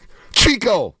 Even like,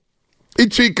 Chico. Hey,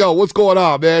 Chico, what's going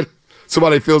on, man?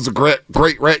 Somebody feels a great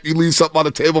rant. You leave something on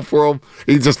the table for him.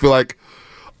 He just be like,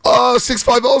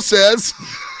 650 says.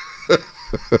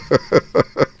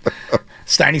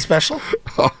 Steiny special?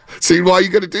 See, why are you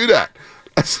going to do that?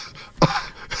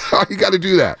 You got to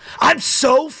do that. I'm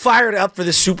so fired up for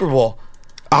the Super Bowl.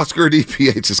 Oscar and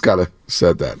EPA just kind of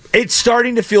said that. It's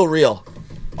starting to feel real.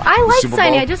 I like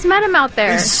Steiny. I just met him out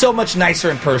there. He's so much nicer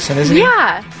in person, isn't he?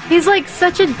 Yeah. He's like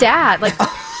such a dad. Like...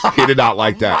 He did not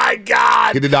like that. Oh my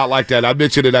God. He did not like that. I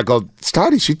mentioned it. I go,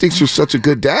 Steiny, she thinks you're such a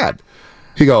good dad.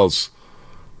 He goes,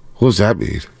 what does that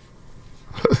mean?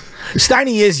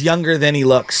 Steiny is younger than he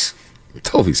looks.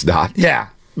 No, he's not. Yeah.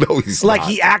 No, he's like not.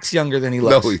 He acts younger than he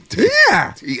looks. No,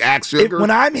 yeah. He acts younger.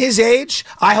 When I'm his age,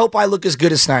 I hope I look as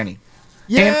good as Steiny.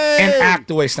 And act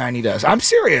the way Steiny does. I'm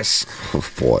serious. Oh,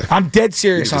 boy. I'm dead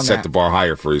serious you on that. Set the bar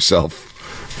higher for yourself.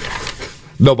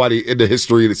 Nobody in the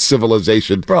history of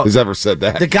civilization has ever said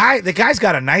that. The guy's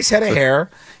got a nice head of hair.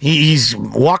 He's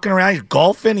walking around. He's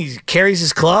golfing. He carries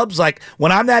his clubs. Like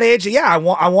when I'm that age, I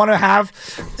want to have,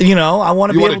 I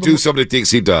want to be able to do some of the things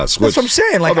he does. That's what I'm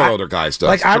saying. Like other guys does.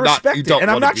 Like I respect it,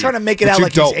 and I'm not trying to make it out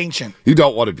like he's ancient. You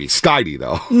don't want to be Steiny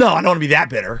though. No, I don't want to be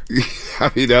that bitter.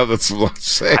 I mean, that's what I'm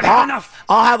saying.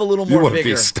 I'll have a little more vigor.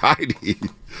 You want to be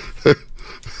Steiny.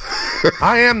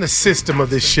 I am the system of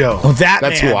this show. Oh, that's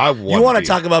man. Who I want. You want to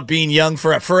talk about being young,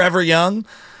 forever young?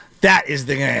 That is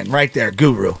the man right there,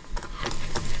 guru.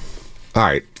 All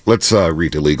right, let's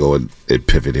read the legal and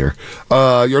pivot here.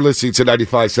 You're listening to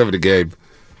 95.7 The Game.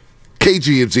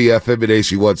 KGMZ FM and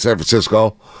AC1 San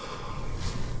Francisco.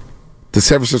 The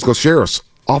San Francisco Sheriff's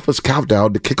Office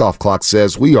countdown to kickoff clock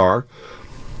says we are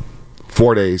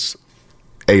 4 days,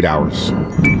 8 hours,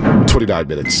 29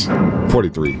 minutes,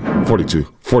 43, 42,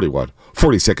 41,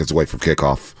 40 seconds away from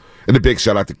kickoff. And a big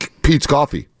shout out to Pete's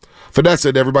Coffee. Vanessa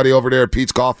and everybody over there at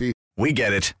Pete's Coffee. We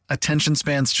get it. Attention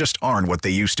spans just aren't what they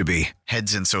used to be.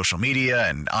 Heads in social media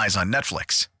and eyes on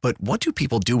Netflix. But what do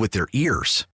people do with their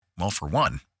ears? Well, for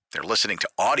one, they're listening to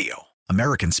audio.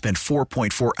 Americans spend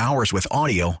 4.4 hours with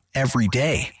audio every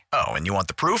day. Oh, and you want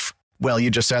the proof? Well, you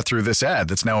just sat through this ad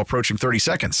that's now approaching 30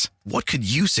 seconds. What could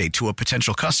you say to a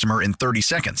potential customer in 30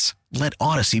 seconds? Let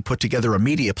Odyssey put together a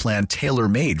media plan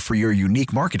tailor-made for your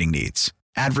unique marketing needs.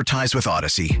 Advertise with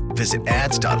Odyssey. Visit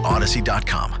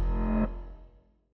ads.odyssey.com.